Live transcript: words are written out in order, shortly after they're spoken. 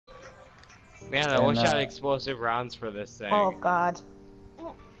Man, I wish I had explosive rounds for this thing. Oh god.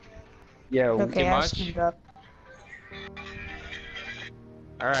 Yeah. Okay, too I much? screwed up.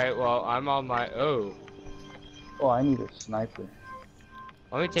 Alright, well, I'm on my... Oh. Oh, I need a sniper.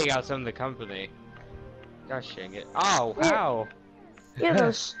 Let me take out some of the company. Gosh dang it. Oh, Yeah. how? Yeah,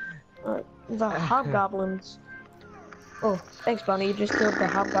 those, the hobgoblins. Oh, thanks, Bunny. You just killed the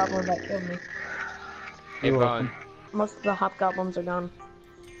hobgoblin that killed me. Hey, You're Bun. welcome. Most of the hobgoblins are gone.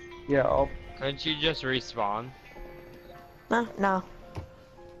 Yeah, Couldn't you just respawn? Nah, no.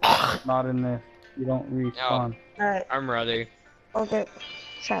 not in this. You don't respawn. Alright, I'm ready. okay.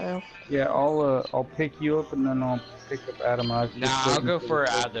 Shadow. Yeah, I'll pick you up and then I'll pick up Adam. I was Nah, just I'll waiting go the for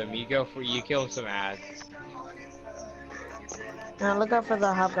code. Adam. You kill some ads. Now look out for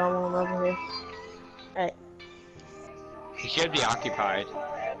the hobgoblin over here. Alright. He should be occupied.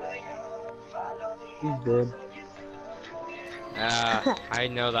 He's dead. I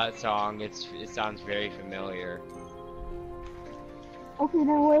know that song. It sounds very familiar. Okay, then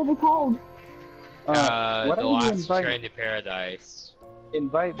what are they called? Why The don't you Last Train to Paradise.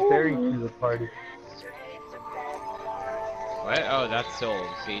 invite Barry to the party? What? Oh, that's Souls.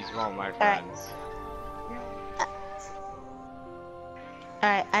 He's one of my friends.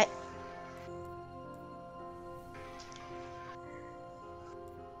 Alright, Alright.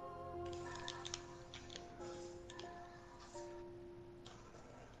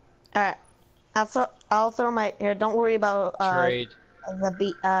 I'll throw my here, don't worry about Trade.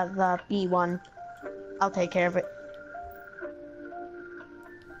 the B one. I'll take care of it.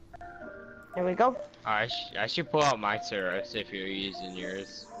 There we go. I should pull out my Ceros if you're using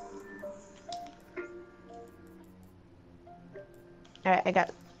yours. Alright, I got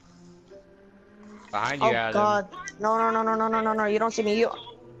it. Behind you, Oh Adam. god. No, you don't see me.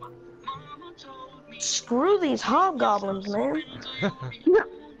 Screw these hobgoblins, man.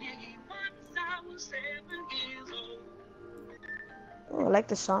 Oh, I like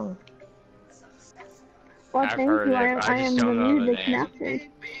the song. Well, I've thank heard you. it, I I am just the don't know the music name. master.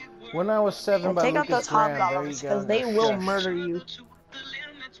 When I was 7 by Take out Lucas those Graham, there you hobgoblins, go. because they will Yes. murder you.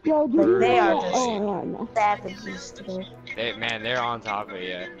 Yo, do But you they are know? just- Oh, no. Savages today. They're on top of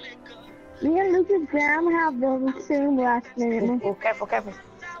you. Me and Lucas Graham have the same last name. Oh, careful.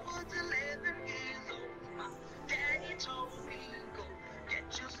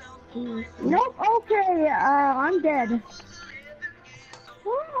 Nope. Okay. I'm dead.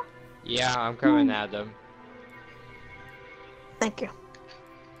 Yeah, I'm coming at them. Thank you.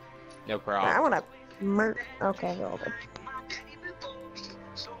 No I problem. wanna murder. Okay, well then.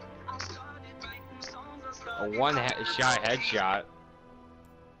 A one-shot headshot.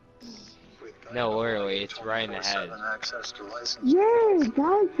 No, literally, it's right in the head. Yay,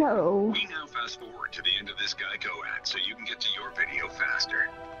 Gonzo. We now fast forward to the end of this Geico ad so you can get to your video faster.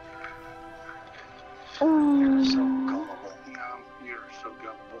 So gullible. No, you're so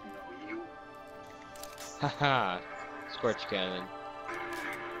gullible. No, you. Haha. Scorch cannon.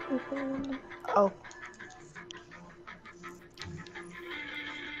 Oh.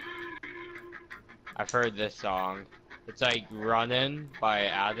 I've heard this song. It's like Runnin' by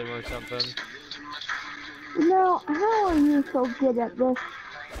Adam or something. No, how are you so good at this?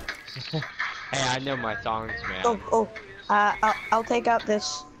 Hey, I know my songs, man. I'll take out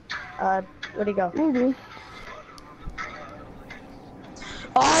this. Where'd he go? Maybe.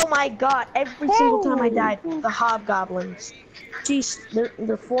 Oh my god! Every single time I died, the hobgoblins. Jeez,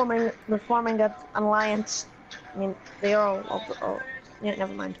 they're forming an alliance. I mean, they are all. Oh, yeah,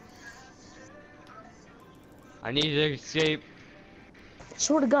 never mind. I need to escape.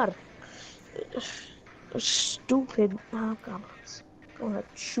 Swear to God. Stupid hobgoblins. I'm gonna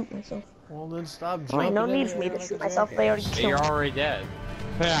shoot myself. Well, then stop Oh, jumping. no in need the for me air to like shoot a myself. They already jackass. You're killed me. already dead.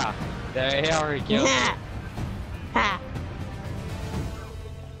 Yeah, they already killed me. Ha! Ha!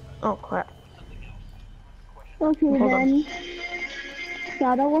 Oh crap. Okay Hold on. then.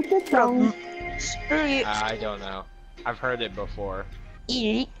 Shadow, what's the song? Screw you. I don't know. I've heard it before.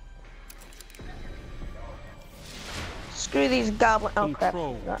 Eat. Screw these goblins. Oh crap.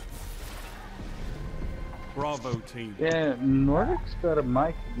 Control. Bravo team. Yeah, Nordic's got a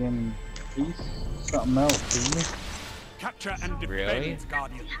mic again. He's something else, isn't he? Capture and defend, Really?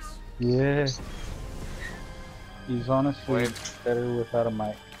 Guardians. Yeah. He's honestly better without a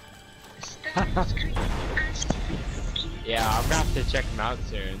mic. Yeah, I'm gonna have to check them out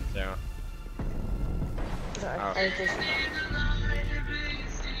soon, so. Sorry, Oh. I just...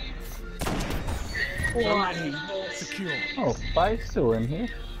 Zone secure. Oh, Spy's still in here.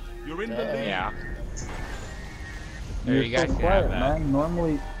 You're in the lead. Yeah. There, You're you so guys can quiet, have that. man.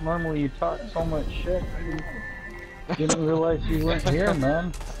 Normally you talk so much shit. Didn't realize you weren't here,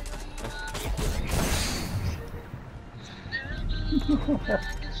 man.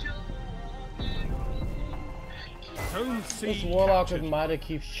 Zone C This warlock with captured. Mida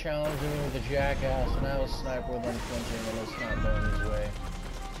keeps challenging me with a jackass, and now a sniper with unflinching, and it's not going his way.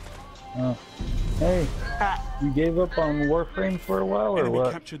 Oh. Hey, you gave up on Warframe for a while, or Enemy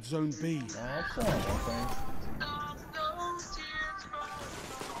what? captured Zone B. Nah, it's still on Warframe.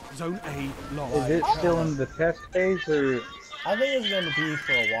 Zone A lost. Is it still in the test phase, or? I think it's going to be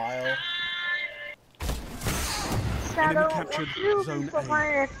for a while. Shadow, captured would you Zone be so A.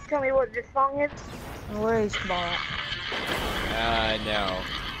 kind as to tell me what this song is? Where is Ball? No.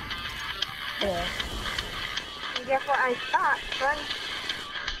 Yeah. And guess what I thought, son?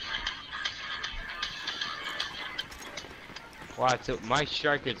 Wow, so my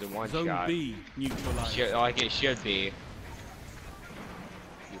strike is a one Zone shot. B neutralized. Like it should be.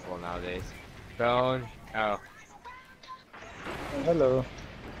 People nowadays. Phone. Oh. Hello.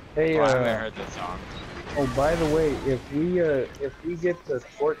 Hey, Oh, I haven't heard this song. oh, by the way, if we get the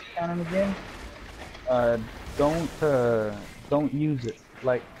sports cannon again, don't use it.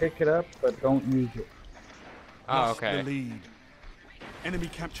 Like, pick it up, but don't use it. Oh, Lost okay. the lead. Enemy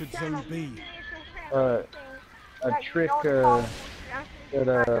captured Zone B. A trick, that,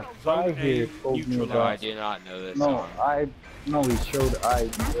 Five here told me No, I about. do not know this No, song. no, he showed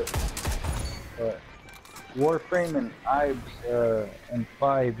Warframe and Ibs, and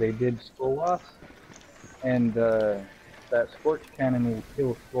 5, they did Skoloth, and, that sports cannon will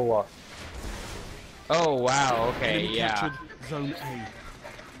kill Skoloth. Oh wow, okay, Enemy yeah. captured Zone A.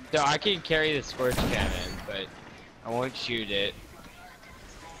 So I can carry the scorch cannon, but I won't shoot it.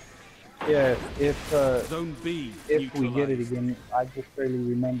 Yeah, if Zone B we get it neutralized. again, I just barely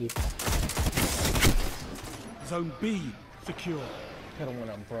remember. Zone B secure. Hit him when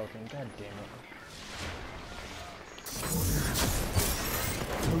I'm broken. God damn it.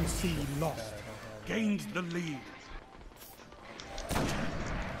 Zone C lost. Gained the lead.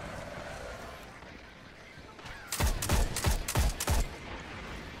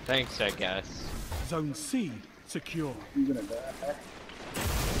 Thanks, I guess. Zone C secure. I'm gonna die.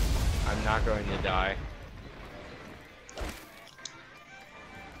 I'm not going to die.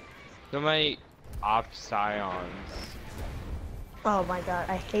 So many op scions. Oh my god,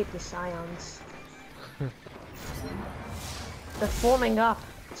 I hate the Scions. They're forming up,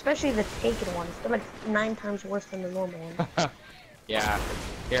 especially the taken ones. They're like 9 times worse than the normal ones. Yeah.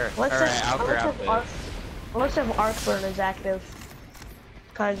 Here, Let's alright, I'll grab Let's this. have Arcburn is active.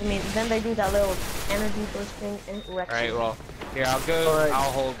 Cause I mean, then they do that little energy burst thing and wrecks. Alright, well, here, I'll go, Alright.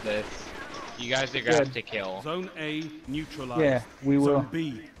 I'll hold this. You guys are gonna have Good. to kill. Zone A neutralized. Yeah, we will. Zone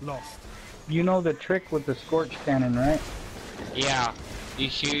B lost. You know the trick with the scorch cannon, right? Yeah. You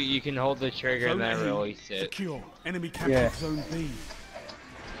shoot, you can hold the trigger Zone and then A release it. secure. Enemy captured Yeah. Zone B.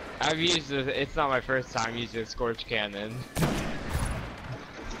 I've used it, it's not my first time using a scorch cannon.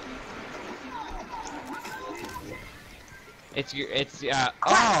 It's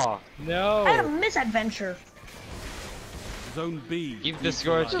oh no! I had a misadventure. Zone B. Keep the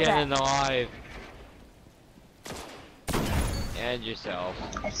scorch neutralized. cannon alive. And yourself.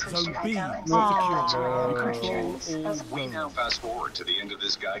 Zone B Aw. secure. Control all We now zones. fast forward to the end of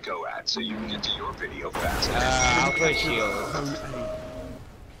this Geico ad so you can get to your video faster. I'll put shield. Zone A.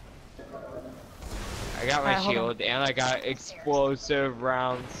 I got my Alright, hold on. shield and I got explosive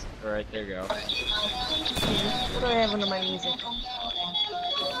rounds. Alright, there you go. What do I have under my music?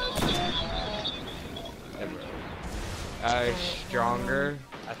 Stronger,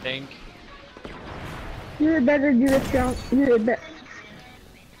 I think. You had better do the strong. You had better.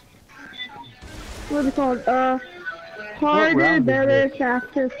 What's it called? Harder, round is better, this?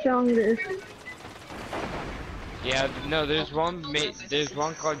 faster, stronger. Yeah, no, there's one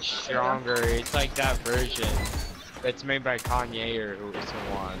called Stronger. It's like that version. That's made by Kanye or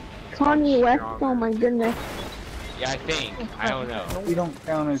someone. It's called Kanye West. Stronger. Oh my goodness. Yeah, I think. I don't know. We don't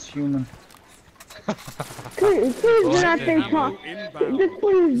count as human. Please do Well, not I say didn't Kanye. Inbound. Just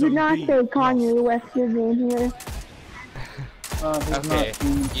please do Zone not B say lost. Kanye West is in here. He's Okay, not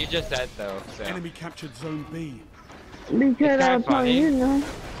human. you just said though, so. Enemy captured Zone B. Because kinda I'm telling funny. you now.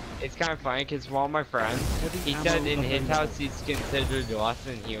 It's kind of funny because one of my friends, he said in his house he's considered less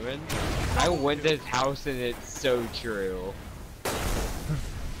than human. I went to his house and it's so true.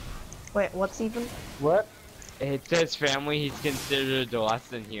 Wait, what's even? What? It says family he's considered less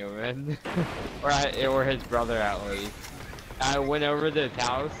than human. or his brother at least. I went over to his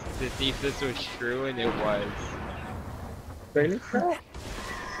house to see if this was true and it was. Really?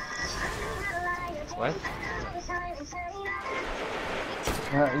 What?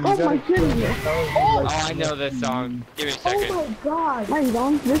 Oh my goodness. Oh, I know this song. Give me a second. Oh my god! No, you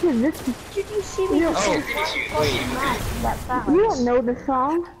don't. This is Did you see me? Oh, wait. That fast. You don't know the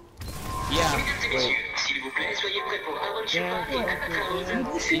song? Yeah, wait. Did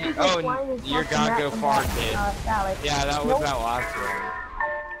you see me just Oh, flying and you're crossing gotta that go from far, that, kid. phallic? Yeah, that was Nope. that last one.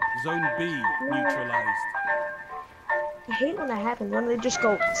 Zone B neutralized. I hate when that happens, when they just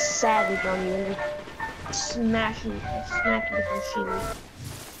go savage on you and just smack you with their shield.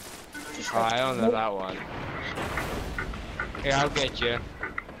 Just Oh, I don't know that one. Here, I'll get you.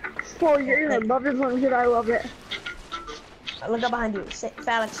 Oh, you're gonna love this one because I love it. Look up behind you.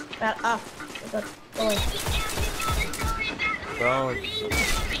 Phallic. Ah. Look up. Go away. Bone.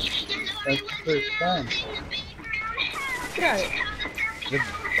 That's the first time. Get out of here.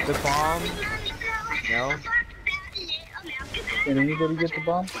 The bomb? No? Did anybody get the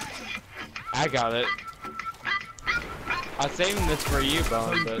bomb? I got it. I was saving this for you,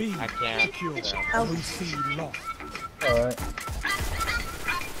 Bone, Zone but B I can't. secure. So. Zone C lost. Alright.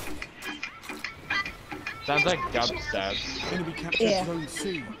 Sounds like dubstep. Enemy captured Yeah. Zone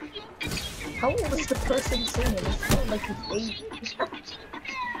C. How old is the person singing? It sounds like he's 8.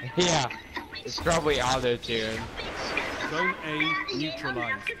 Yeah, it's probably auto-tune. Zone A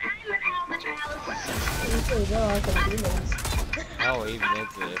neutralized. Usually there are some demons. Hell, even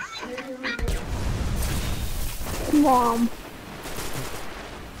is this. Mom.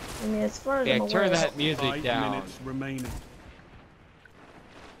 I mean, as far as Yeah, I'm turn aware, that music 5 down. minutes remaining.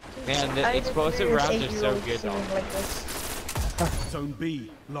 Man, the I haven't explosive heard rounds are so 8-year-olds good singing on. like this. Zone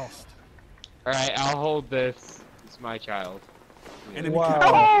B lost. Alright, I'll hold this. It's my child. Enemy Wow.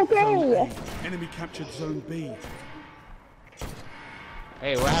 captured Oh, Zone okay. A. Enemy captured Zone B.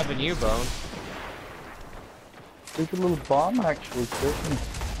 Hey, what happened to you, Bone? There's a little bomb actually sitting.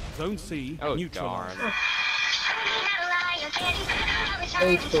 Zone C Oh, neutralized. darn.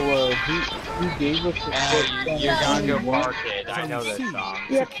 Hey, so who gave us the Yeah, first you're gonna go one? far, kid. I know this song.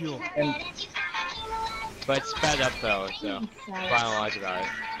 Yep. Secure. And But it's sped up though, so final watch about it.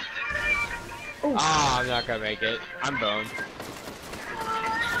 Ooh. Ah, I'm not gonna make it. I'm Bone.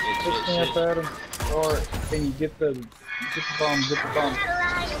 pick me up, Adam. Or can you get the bomb? Get the bomb.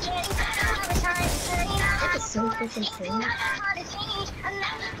 That's a same person singing. Get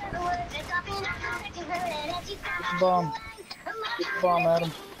the bomb. Get the bomb,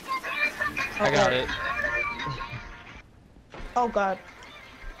 Adam. I got it. Oh god.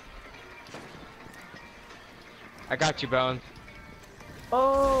 I got you, Bone.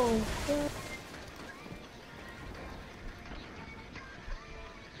 Oh. God.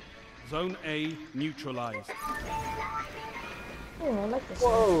 Zone A neutralized. Oh, I like this.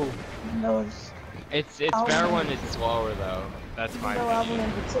 Whoa. Those. It's Oh. better when it's slower though. That's my No album opinion.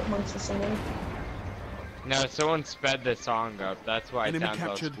 and the Chipmunks are singing. No, someone sped the song up. That's why it Enemy sounds all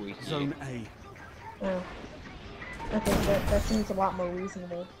captured squeaky. Zone A. Oh. Okay, that seems a lot more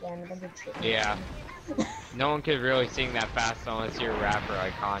reasonable than the Chipmunks. Yeah. No one could really sing that fast unless you're a rapper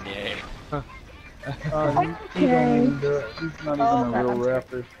like Kanye. He don't even do it. He's not Oh, even a real I'm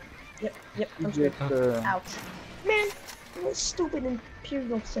rapper. Yep, He I'm scared. just Ouch. Man, this stupid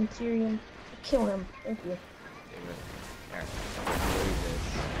Imperial Centurion. Kill him. Thank you. Here, read this.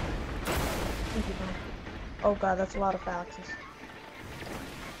 Thank you, Tom. Oh god, that's a lot of phalanxes. Is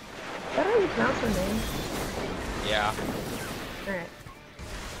that how you pronounce her name? Yeah. Alright.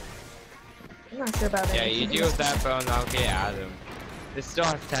 I'm not sure about Yeah, anything you deal with that, Bone, I'll get Adam. This still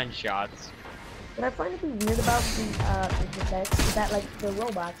has 10 shots. What I find to be weird about the decks is that, like, they're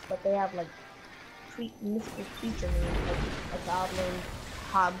robots, but they have, like, mystical creature names, like a goblin,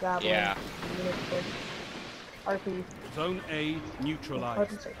 hobgoblin, Yeah. unicorn, harpy. Zone A neutralized.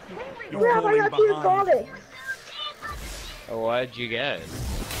 Harpies are creepy. You're Yeah, I falling got you behind. Sonic. Oh, what'd you get?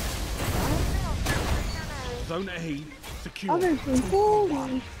 Zone A secure. Others been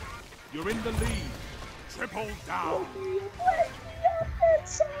holy. You're in the lead. Triple down.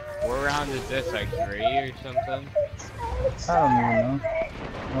 What round is this, like 3 or something? I don't even know.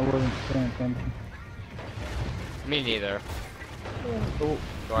 I wasn't paying attention. Me neither. So,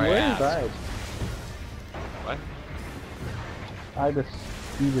 So I where is asked. Ives? What? Ibis.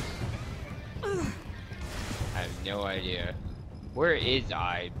 I have no idea. Where is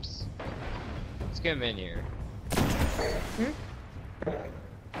Ibes? Let's get him in here.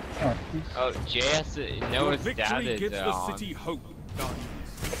 Oh, he's Oh, JS, Your Noah's dad victory is gives the on. city hope,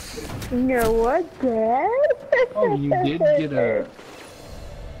 Guardians. You know what, Dad? Oh, you did get a.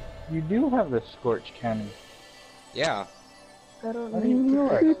 You do have the Scorch Cannon. Yeah. I don't I didn't know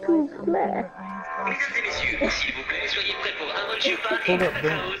it. Too flat. Hold up,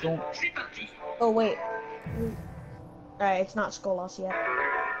 don't. Oh wait. Alright, it's not Skolas yet.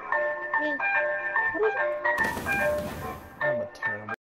 Man, what is